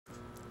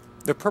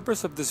The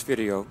purpose of this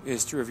video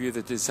is to review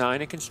the design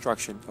and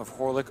construction of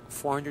Horlick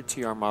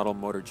 400TR model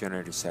motor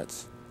generator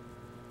sets.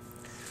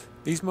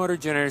 These motor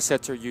generator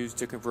sets are used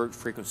to convert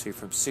frequency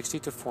from 60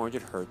 to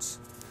 400 Hz,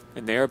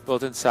 and they are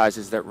built in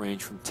sizes that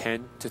range from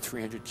 10 to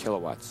 300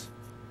 kilowatts.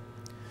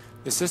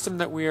 The system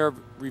that we are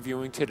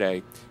reviewing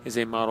today is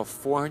a model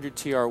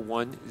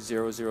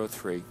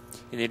 400TR1003,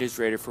 and it is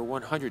rated for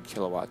 100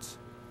 kilowatts.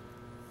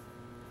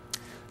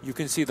 You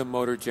can see the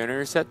motor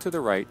generator set to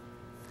the right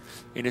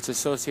and its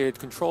associated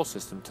control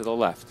system to the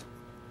left.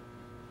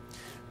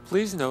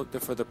 Please note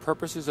that for the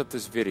purposes of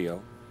this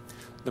video,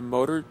 the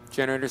motor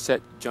generator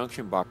set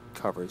junction box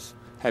covers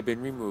have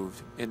been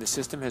removed and the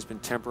system has been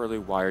temporarily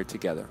wired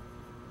together.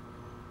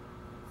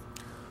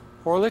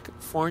 Horlick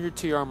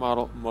 400TR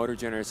model motor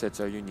generator sets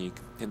are unique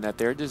in that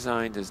their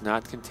design does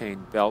not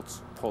contain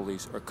belts,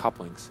 pulleys, or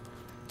couplings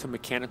to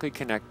mechanically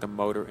connect the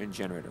motor and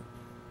generator.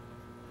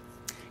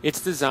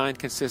 Its design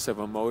consists of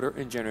a motor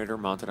and generator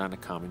mounted on a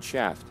common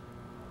shaft.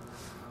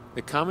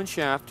 The common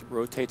shaft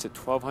rotates at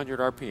 1200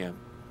 RPM,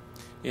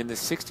 and the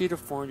 60 to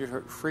 400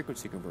 Hz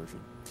frequency conversion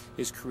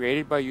is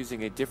created by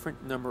using a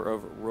different number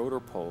of rotor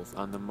poles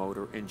on the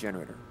motor and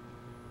generator.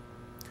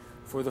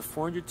 For the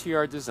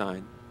 400TR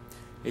design,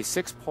 a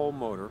 6-pole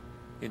motor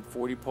and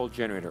 40-pole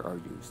generator are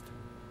used.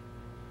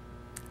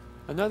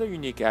 Another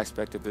unique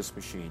aspect of this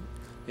machine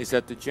is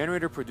that the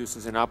generator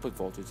produces an output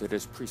voltage that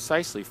is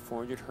precisely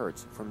 400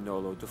 Hz from no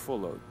load to full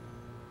load.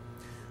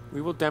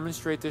 We will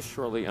demonstrate this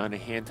shortly on a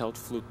handheld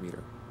fluke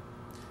meter.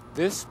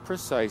 This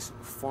precise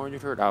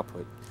 400 Hz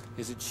output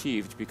is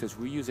achieved because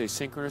we use a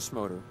synchronous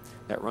motor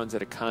that runs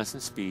at a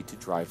constant speed to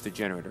drive the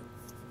generator.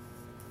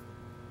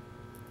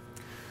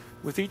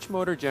 With each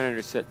motor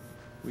generator set,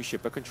 we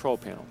ship a control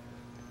panel.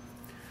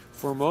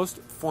 For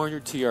most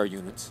 400TR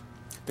units,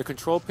 the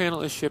control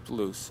panel is shipped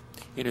loose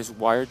and is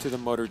wired to the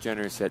motor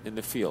generator set in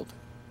the field.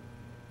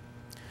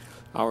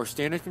 Our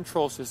standard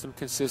control system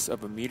consists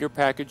of a meter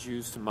package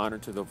used to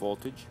monitor the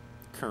voltage,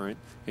 current,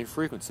 and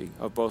frequency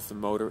of both the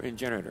motor and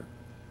generator.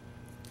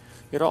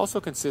 It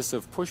also consists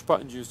of push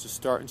buttons used to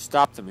start and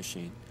stop the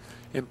machine,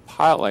 and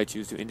pilot lights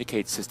used to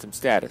indicate system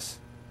status.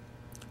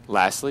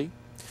 Lastly,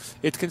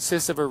 it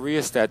consists of a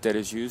rheostat that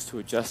is used to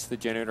adjust the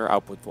generator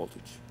output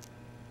voltage.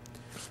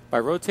 By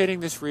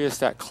rotating this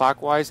rheostat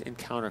clockwise and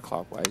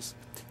counterclockwise,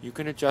 you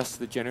can adjust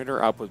the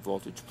generator output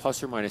voltage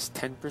plus or minus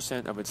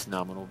 10% of its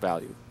nominal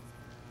value.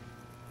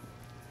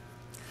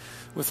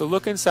 With a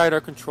look inside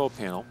our control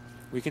panel,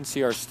 we can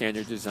see our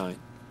standard design.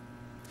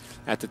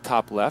 At the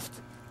top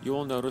left, you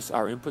will notice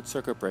our input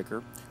circuit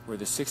breaker where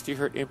the 60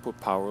 Hz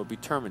input power will be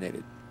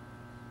terminated.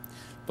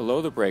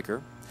 Below the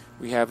breaker,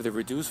 we have the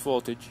reduced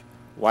voltage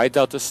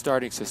Y-delta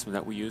starting system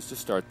that we use to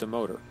start the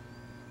motor.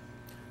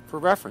 For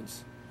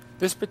reference,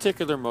 this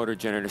particular motor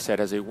generator set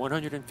has a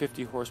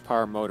 150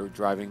 horsepower motor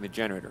driving the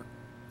generator,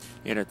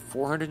 and at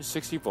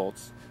 460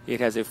 volts, it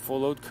has a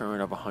full load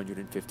current of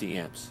 150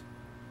 amps.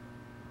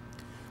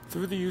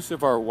 Through the use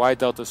of our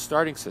Y-delta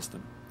starting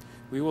system,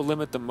 we will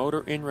limit the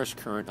motor inrush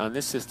current on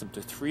this system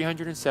to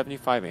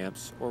 375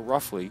 amps, or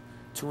roughly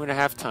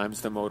 2.5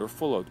 times the motor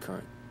full load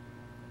current.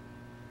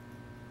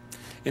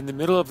 In the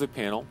middle of the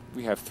panel,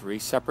 we have 3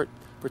 separate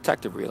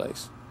protective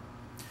relays.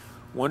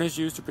 One is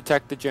used to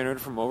protect the generator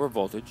from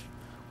overvoltage,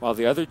 while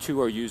the other 2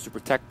 are used to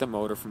protect the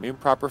motor from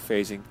improper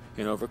phasing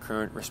and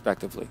overcurrent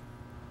respectively.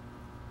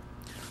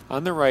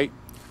 On the right,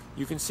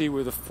 you can see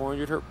where the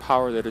 400 Hz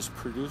power that is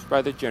produced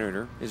by the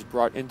generator is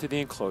brought into the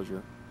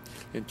enclosure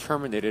and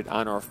terminated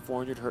on our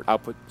 400 Hz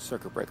output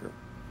circuit breaker.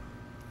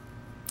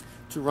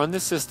 To run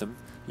this system,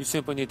 you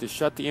simply need to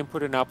shut the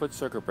input and output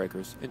circuit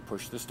breakers and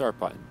push the start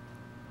button.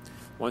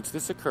 Once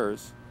this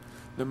occurs,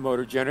 the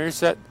motor generator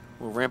set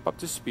will ramp up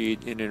to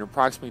speed, and in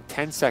approximately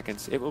 10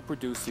 seconds it will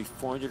produce the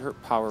 400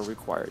 Hz power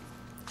required.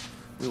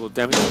 We will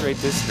demonstrate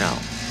this now.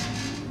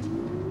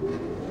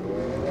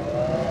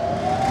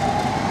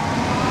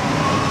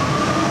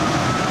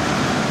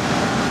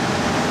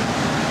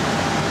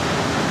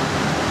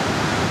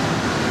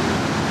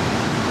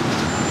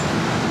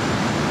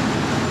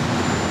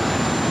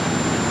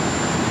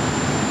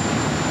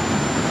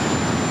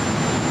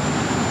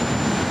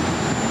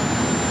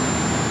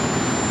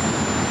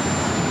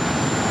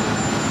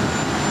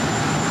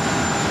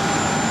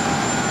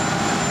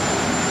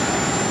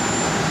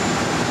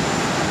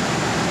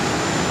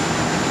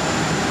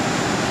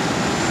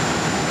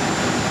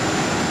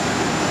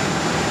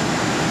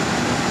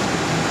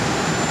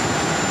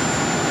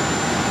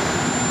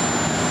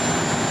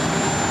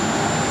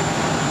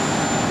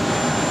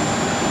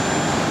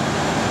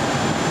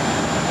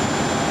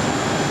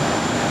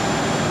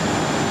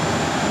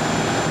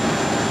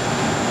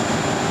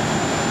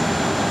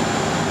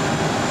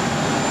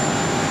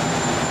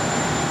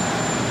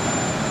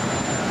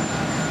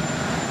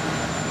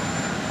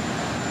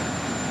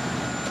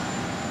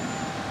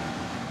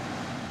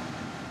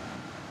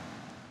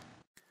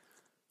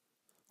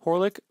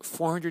 Horlick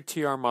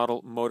 400TR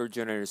model motor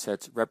generator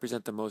sets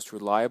represent the most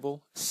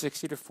reliable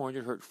 60 to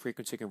 400 Hz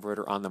frequency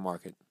converter on the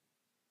market.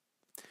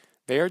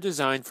 They are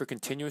designed for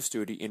continuous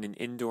duty in an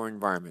indoor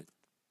environment.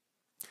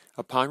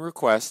 Upon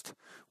request,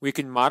 we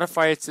can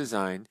modify its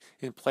design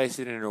and place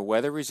it in a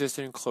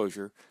weather-resistant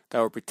enclosure that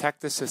will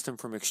protect the system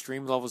from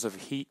extreme levels of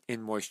heat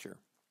and moisture.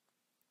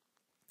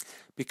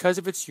 Because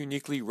of its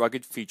uniquely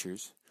rugged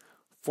features,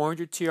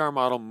 400TR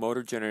model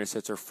motor generator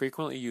sets are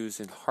frequently used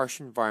in harsh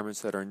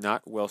environments that are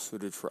not well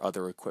suited for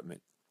other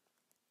equipment.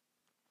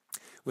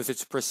 With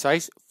its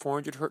precise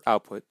 400 Hz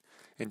output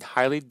and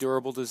highly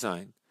durable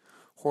design,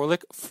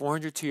 Horlick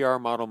 400TR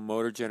model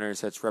motor generator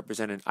sets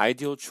represent an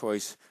ideal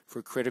choice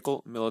for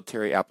critical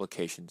military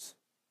applications.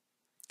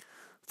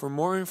 For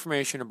more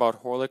information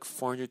about Horlick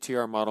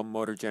 400TR model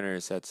motor generator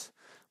sets,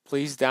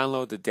 please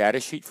download the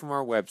datasheet from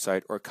our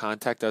website or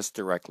contact us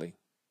directly.